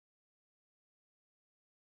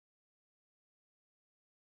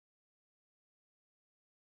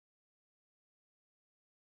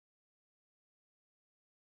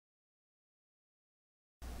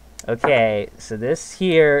Okay, so this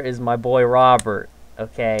here is my boy Robert.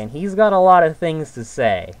 Okay, and he's got a lot of things to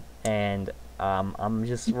say. And I'm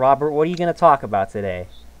just Robert. What are you gonna talk about today?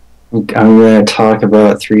 I'm going to talk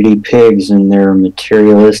about 3D pigs and their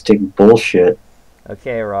materialistic bullshit.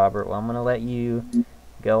 Okay, Robert. Well, I'm gonna let you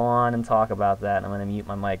go on and talk about that. And I'm gonna mute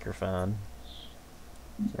my microphone.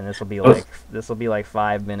 And Oh, this will be like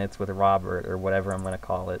 5 minutes with Robert or whatever I'm gonna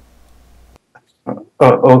call it.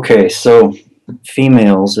 okay, so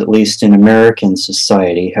females, at least in American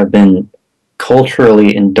society, have been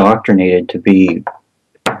culturally indoctrinated to be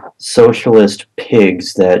socialist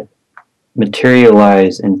pigs that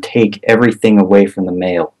materialize and take everything away from the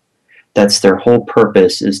male. That's their whole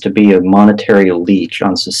purpose, is to be a monetary leech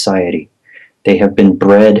on society. They have been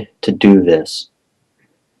bred to do this.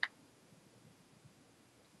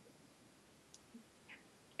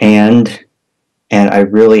 And and I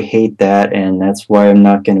really hate that, and that's why I'm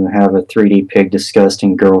not going to have a 3D pig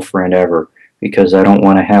disgusting girlfriend ever, because I don't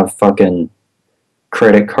want to have fucking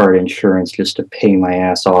credit card insurance just to pay my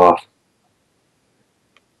ass off.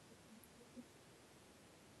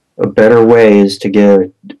 A better way is to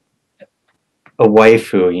get a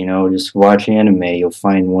waifu, just watch anime. You'll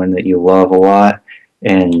find one that you love a lot,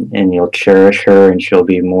 and you'll cherish her, and she'll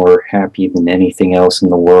be more happy than anything else in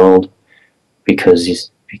the world because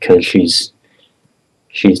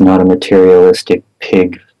she's not a materialistic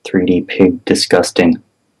pig, 3D pig disgusting.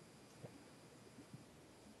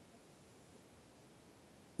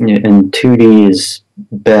 And 2D is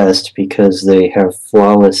best because they have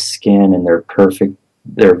flawless skin and they're perfect.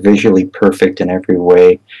 They're visually perfect in every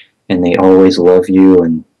way, and they always love you.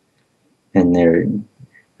 And you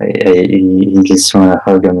just want to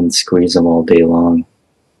hug them and squeeze them all day long.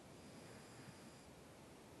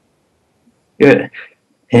 Yeah,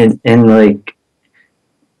 and like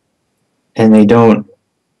and they don't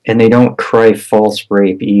and they don't cry false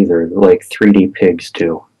rape either, like 3D pigs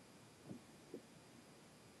do.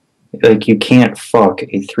 Like you can't fuck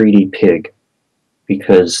a 3D pig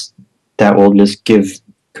because that will just give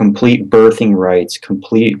complete birthing rights,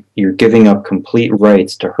 you're giving up complete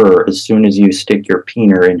rights to her as soon as you stick your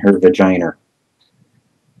peener in her vagina.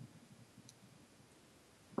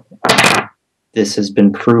 This has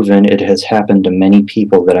been proven. It has happened to many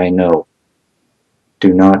people that I know.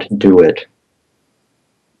 Do not do it.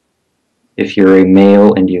 If you're a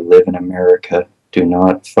male and you live in America, do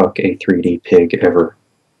not fuck a 3D pig ever.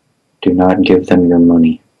 Do not give them your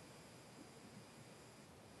money.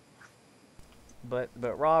 But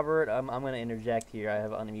Robert, I'm gonna interject here. I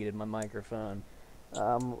have unmuted my microphone.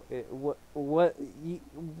 What what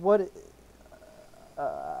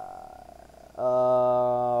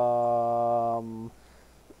um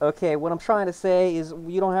okay, what I'm trying to say is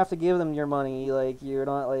you don't have to give them your money. Like you're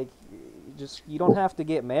not like just you don't have to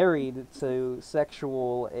get married to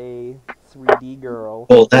sexual a 3D girl.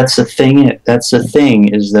 Well, that's the thing. That's the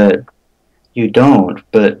thing is that you don't.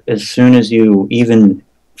 But as soon as you even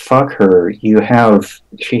fuck her,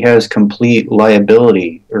 she has complete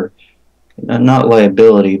liability, or not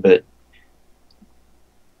liability, but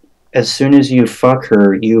as soon as you fuck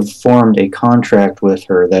her, you've formed a contract with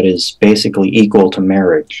her that is basically equal to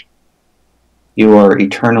marriage. You are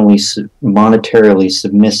eternally monetarily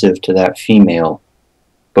submissive to that female,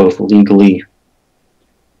 both legally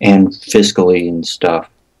and fiscally and stuff.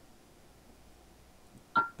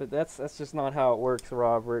 But that's just not how it works,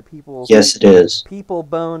 Robert. Yes, it is. People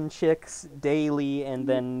bone chicks daily and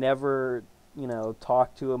then never,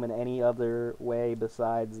 talk to them in any other way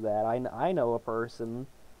besides that. I know a person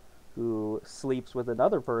who sleeps with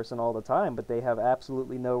another person all the time, but they have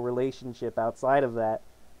absolutely no relationship outside of that.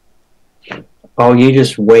 Oh, you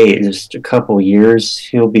just wait just a couple years,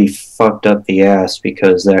 he'll be fucked up the ass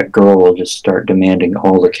because that girl will just start demanding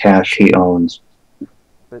all the cash he owns.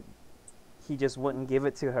 But he just wouldn't give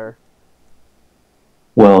it to her.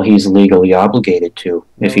 Well, he's legally obligated to.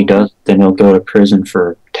 If he No, does, then he'll go to prison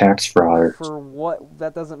for tax fraud. for what?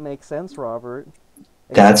 That doesn't make sense, Robert.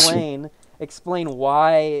 That's Explain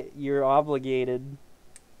why you're obligated.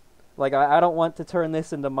 Like I don't want to turn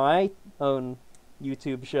this into my own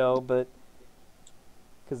YouTube show, but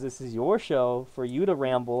because this is your show for you to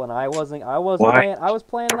ramble, and why. I was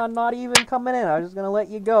planning on not even coming in. I was just gonna let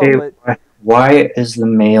you go, Hey, but why is the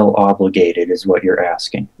male obligated? Is what you're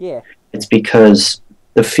asking. yeah. It's because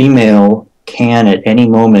the female can at any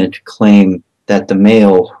moment claim that the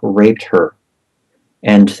male raped her.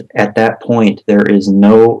 And at that point, there is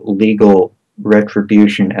no legal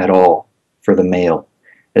retribution at all for the male.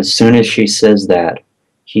 As soon as she says that,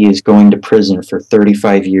 he is going to prison for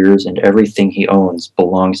 35 years, and everything he owns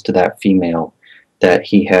belongs to that female that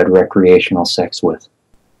he had recreational sex with.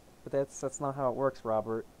 But that's not how it works,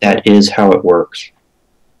 Robert. That is how it works.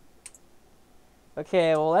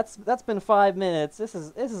 Okay, well that's been 5 minutes. This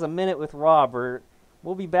is a minute with Robert.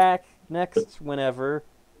 We'll be back next whenever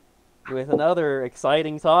with another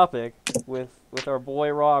exciting topic with our boy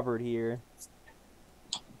Robert here.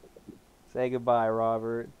 Say goodbye,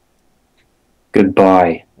 Robert.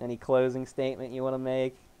 Goodbye. Any closing statement you want to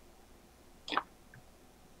make?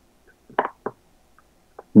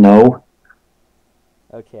 No.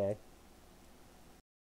 Okay.